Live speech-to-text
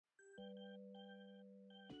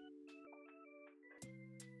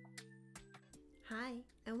Hi,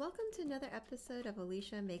 and welcome to another episode of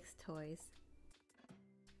Alicia Makes Toys.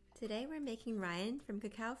 Today we're making Ryan from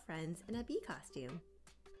Kakao Friends in a bee costume.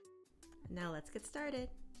 Now let's get started.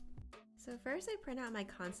 So first I print out my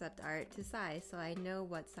concept art to size so I know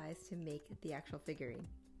what size to make the actual figurine.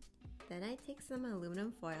 Then I take some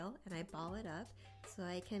aluminum foil and I ball it up so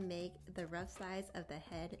I can make the rough size of the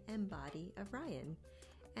head and body of Ryan.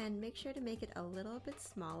 And make sure to make it a little bit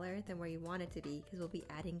smaller than where you want it to be because we'll be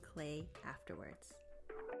adding clay afterwards.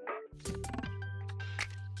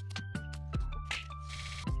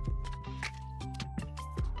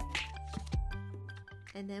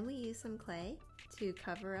 And then we use some clay to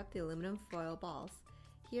cover up the aluminum foil balls.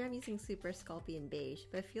 Here I'm using Super Sculpey in beige,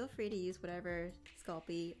 but feel free to use whatever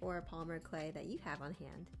Sculpey or Polymer Clay that you have on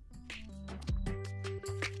hand.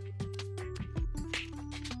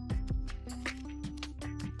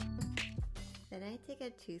 Then I take a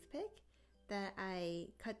toothpick that I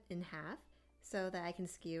cut in half so that I can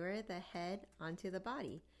skewer the head onto the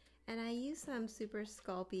body. And I use some Super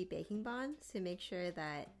Sculpey baking bonds to make sure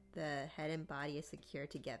that the head and body is secure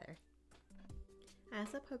together. I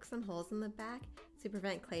also poke some holes in the back to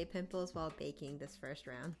prevent clay pimples while baking this first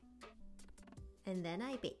round. And then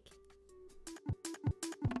I bake.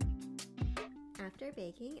 After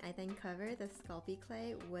baking, I then cover the Sculpey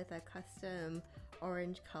clay with a custom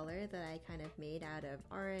orange color that I kind of made out of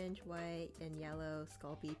orange, white, and yellow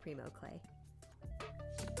Sculpey Primo clay.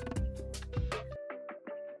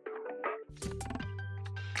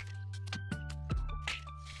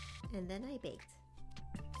 And then I baked.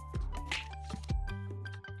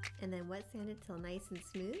 And then wet sanded till nice and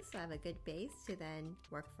smooth so I have a good base to then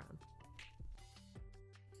work from.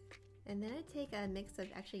 And then I take a mix of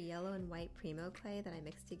actually yellow and white Primo clay that I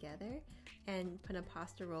mixed together and put a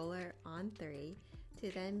pasta roller on 3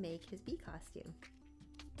 to then make his bee costume.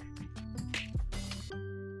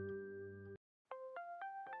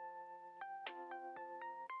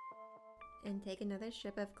 And take another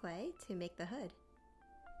strip of clay to make the hood.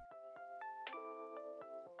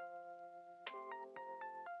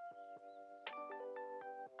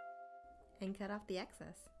 And cut off the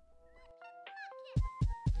excess.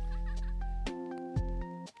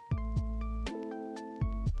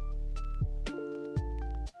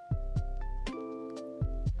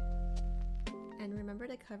 And remember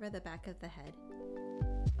to cover the back of the head.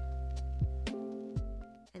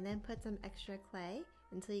 And then put some extra clay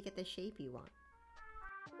until you get the shape you want.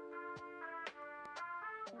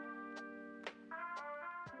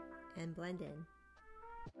 And blend in.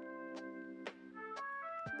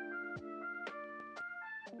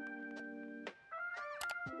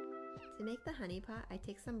 To make the honey pot, I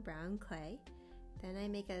take some brown clay, then I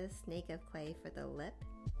make a snake of clay for the lip,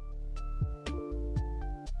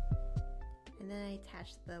 and then I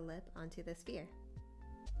attach the lip onto the sphere.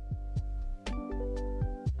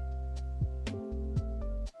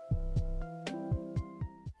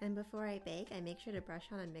 And before I bake, I make sure to brush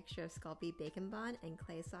on a mixture of Sculpey Bacon Bond and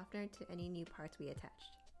clay softener to any new parts we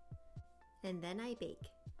attached. And then I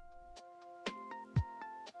bake.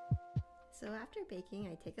 So after baking,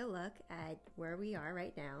 I take a look at where we are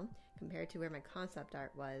right now compared to where my concept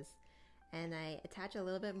art was, and I attach a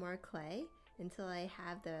little bit more clay until I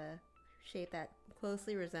have the shape that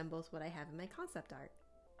closely resembles what I have in my concept art.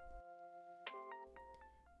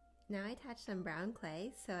 Now I attach some brown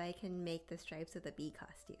clay so I can make the stripes of the bee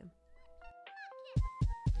costume.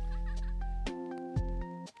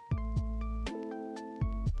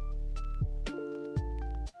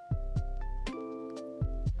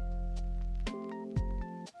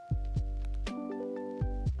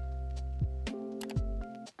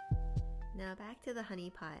 Now back to the honey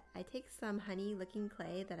pot. I take some honey looking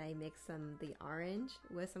clay that I mix the orange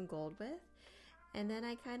with some gold with, and then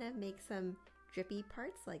I kind of make some drippy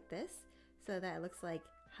parts like this so that it looks like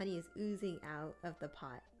honey is oozing out of the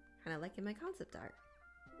pot, kind of like in my concept art.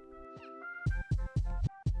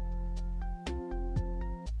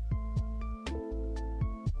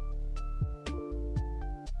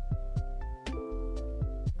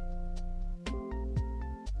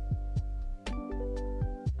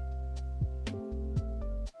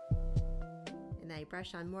 I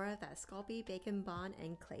brush on more of that Sculpey Bacon Bond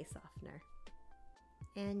and clay softener.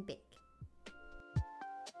 And bake.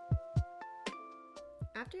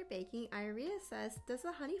 After baking, I reassess, does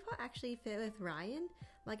the honey pot actually fit with Ryan?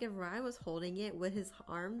 Like if Ryan was holding it, would his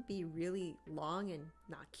arm be really long and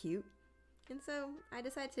not cute? And so I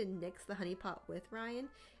decided to nix the honey pot with Ryan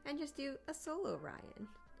and just do a solo Ryan.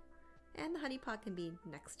 And the honey pot can be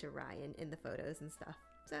next to Ryan in the photos and stuff,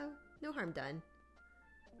 so no harm done.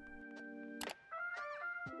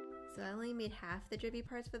 So I only made half the drippy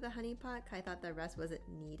parts for the honey pot because I thought the rest wasn't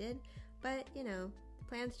needed. But you know,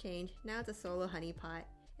 plans change. Now it's a solo honey pot.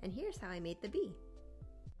 And here's how I made the bee.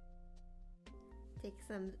 Take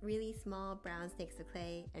some really small brown snakes of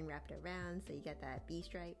clay and wrap it around so you get that bee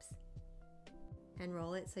stripes. And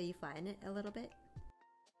roll it so you flatten it a little bit.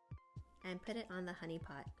 And put it on the honey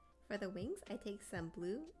pot. For the wings, I take some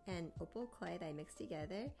blue and opal clay that I mix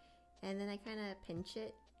together, and then I kind of pinch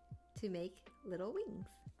it to make little wings.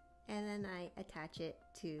 And then I attach it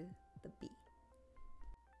to the bee.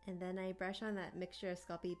 And then I brush on that mixture of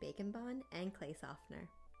Sculpey Bacon Bond and clay softener.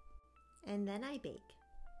 And then I bake.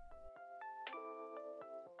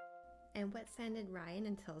 And wet sanded Ryan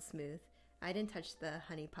until smooth. I didn't touch the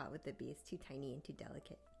honey pot with the bee, it's too tiny and too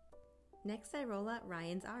delicate. Next I roll out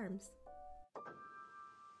Ryan's arms.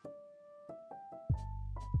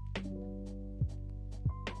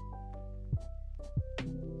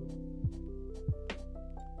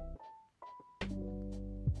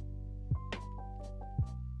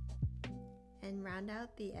 And round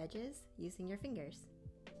out the edges using your fingers.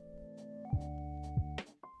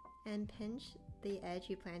 And pinch the edge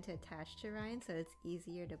you plan to attach to Ryan so it's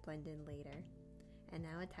easier to blend in later. And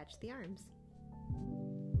now attach the arms.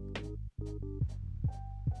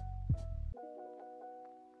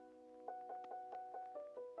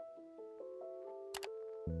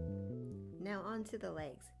 Now on to the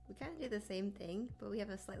legs. We kind of do the same thing, but we have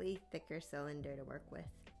a slightly thicker cylinder to work with.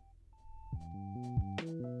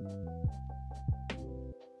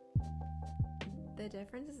 The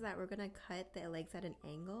difference is that we're going to cut the legs at an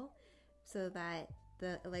angle so that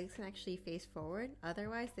the legs can actually face forward.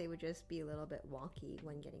 Otherwise, they would just be a little bit wonky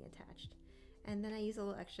when getting attached. And then I use a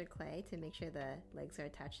little extra clay to make sure the legs are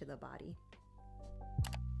attached to the body.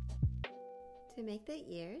 To make the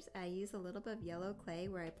ears, I use a little bit of yellow clay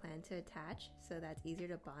where I plan to attach so that's easier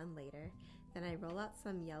to bond later. Then I roll out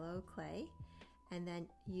some yellow clay and then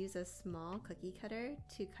use a small cookie cutter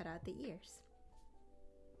to cut out the ears.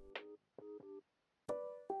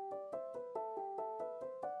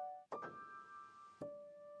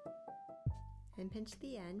 And pinch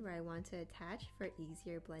the end where I want to attach for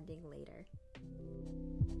easier blending later.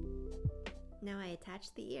 Now I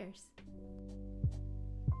attach the ears.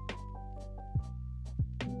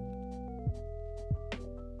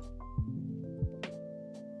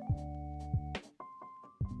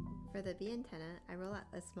 For the bee antenna, I roll out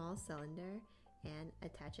a small cylinder and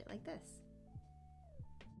attach it like this.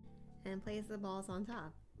 And place the balls on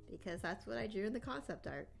top, because that's what I drew in the concept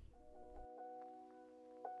art.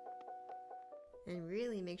 And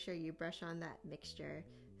really make sure you brush on that mixture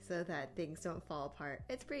so that things don't fall apart.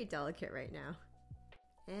 It's pretty delicate right now.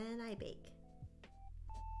 And I bake.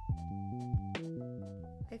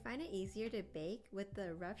 I find it easier to bake with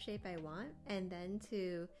the rough shape I want and then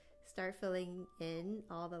to start filling in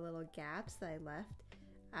all the little gaps that I left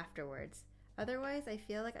afterwards. Otherwise, I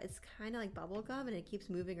feel like it's kind of like bubble gum and it keeps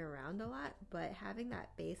moving around a lot, but having that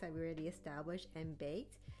base I've already established and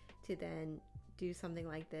baked to then do something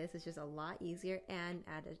like this is just a lot easier and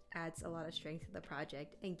adds a lot of strength to the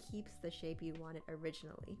project and keeps the shape you wanted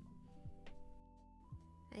originally.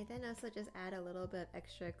 I then also just add a little bit of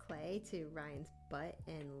extra clay to Ryan's butt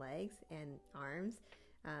and legs and arms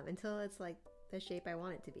until it's like the shape I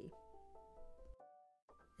want it to be.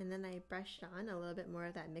 And then I brush on a little bit more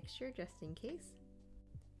of that mixture just in case,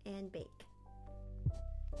 and bake.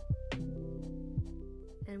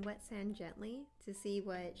 And wet sand gently to see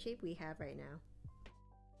what shape we have right now.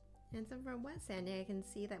 And so from wet sanding I can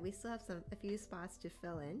see that we still have a few spots to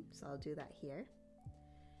fill in, so I'll do that here.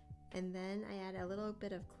 And then I add a little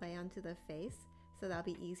bit of clay onto the face so that'll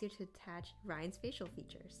be easier to attach Ryan's facial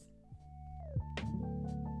features.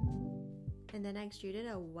 And then I extruded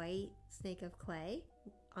a white snake of clay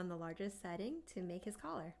on the largest setting to make his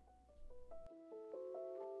collar.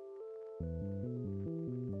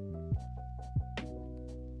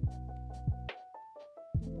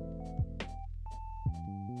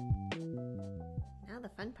 Now the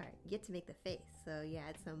fun part, you get to make the face. So you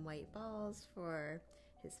add some white balls for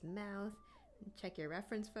his mouth. Check your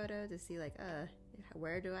reference photo to see like,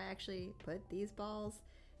 where do I actually put these balls?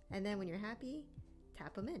 And then when you're happy,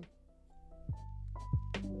 tap them in.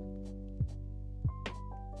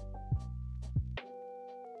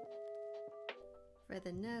 For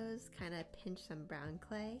the nose, kind of pinch some brown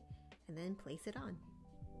clay and then place it on.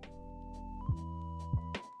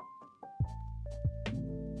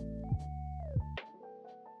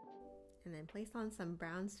 And then place on some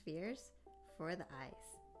brown spheres for the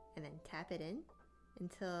eyes. And then tap it in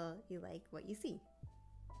until you like what you see.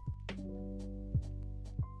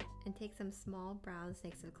 And take some small brown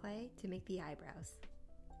snakes of clay to make the eyebrows.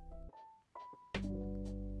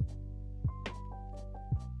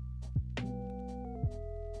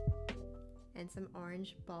 and some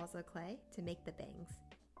orange balls of clay to make the bangs.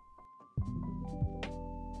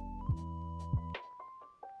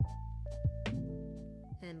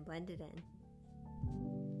 And blend it in.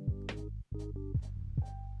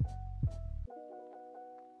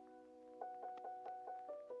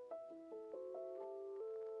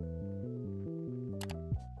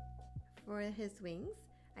 For his wings,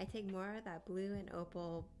 I take more of that blue and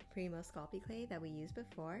opal Primo Sculpey clay that we used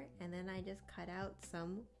before, and then I just cut out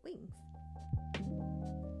some wings.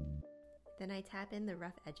 Then I tap in the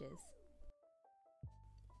rough edges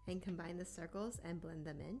and combine the circles and blend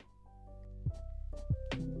them in.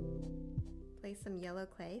 Place some yellow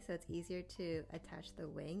clay so it's easier to attach the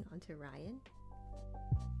wing onto Ryan.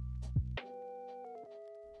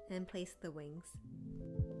 And place the wings.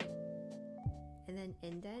 And then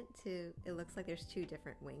indent to it looks like there's two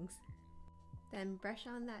different wings. Then brush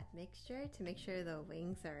on that mixture to make sure the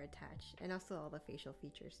wings are attached and also all the facial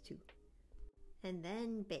features too. And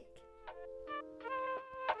then bake.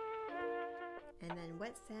 And then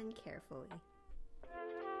wet sand carefully.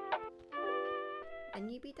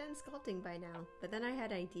 And you'd be done sculpting by now. But then I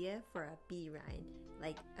had an idea for a bee Ryan,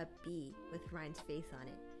 like a bee with Ryan's face on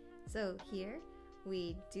it. So here,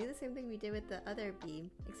 we do the same thing we did with the other bee,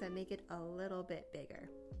 except make it a little bit bigger.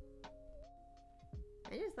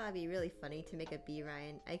 I just thought it'd be really funny to make a bee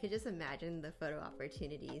Ryan. I could just imagine the photo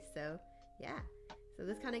opportunities, so yeah. So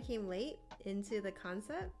this kind of came late into the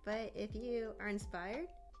concept, but if you are inspired,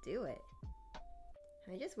 do it.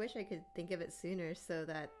 I just wish I could think of it sooner so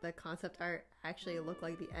that the concept art actually looked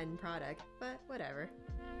like the end product, but whatever.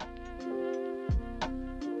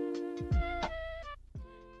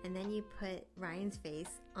 And then you put Ryan's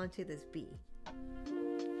face onto this bee.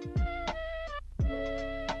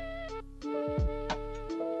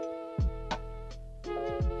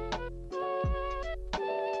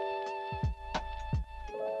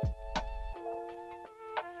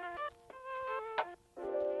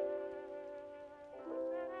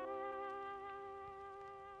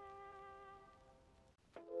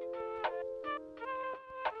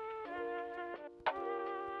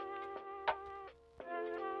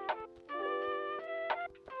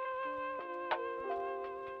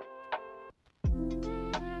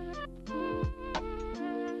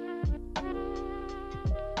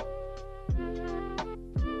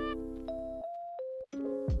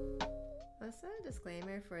 Also, a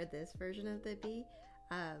disclaimer for this version of the bee,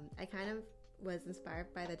 I kind of was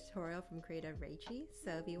inspired by the tutorial from Creative Raichi,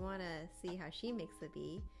 so if you want to see how she makes the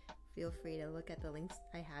bee, feel free to look at the links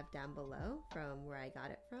I have down below from where I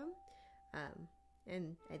got it from.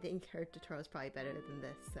 And I think her tutorial is probably better than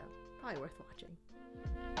this, so probably worth watching.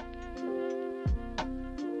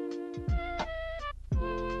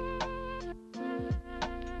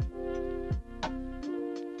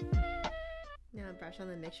 Now brush on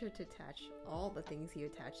the mixture to attach all the things you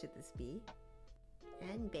attach to this bee,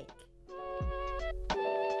 and bake.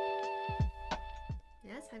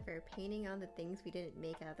 Now it's time for painting on the things we didn't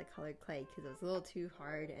make out of the colored clay because it was a little too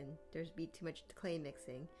hard and there'd be too much clay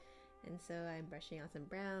mixing. And so I'm brushing on some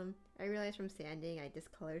brown. I realized from sanding I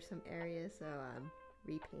discolored some areas, so I'm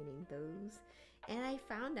repainting those. And I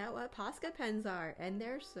found out what Posca pens are, and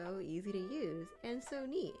they're so easy to use and so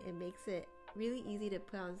neat. It makes it really easy to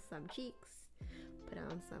put on some cheeks, put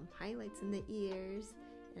on some highlights in the ears,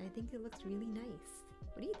 and I think it looks really nice.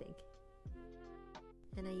 What do you think?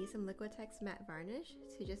 And I use some Liquitex matte varnish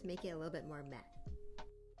to just make it a little bit more matte.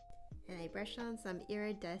 And I brush on some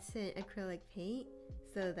iridescent acrylic paint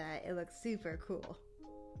so that it looks super cool.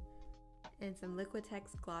 And some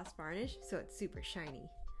Liquitex gloss varnish so it's super shiny.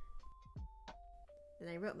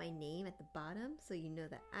 Then I wrote my name at the bottom so you know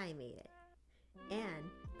that I made it. And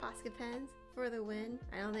Posca pens for the win.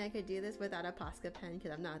 I don't think I could do this without a Posca pen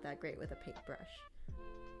because I'm not that great with a paintbrush.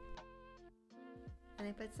 And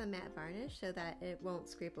I put some matte varnish so that it won't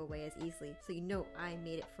scrape away as easily, so you know I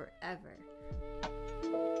made it forever.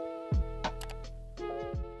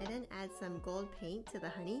 I then add some gold paint to the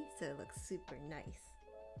honey so it looks super nice.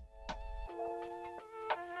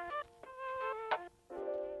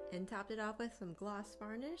 And topped it off with some gloss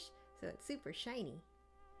varnish so it's super shiny.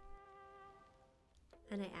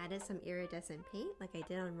 And I added some iridescent paint like I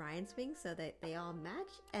did on Ryan's wings so that they all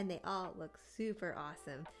match and they all look super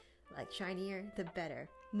awesome. Like shinier, the better.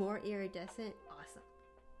 More iridescent, awesome.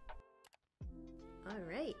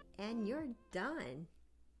 Alright, and you're done.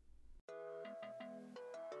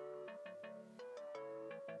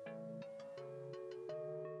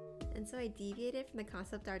 And so I deviated from the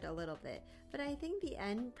concept art a little bit, but I think the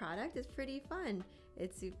end product is pretty fun.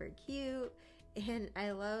 It's super cute, and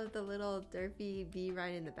I love the little derpy bee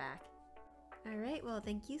Ryan in the back. Alright, well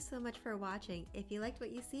thank you so much for watching. If you liked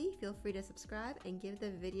what you see, feel free to subscribe and give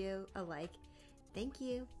the video a like. Thank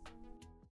you!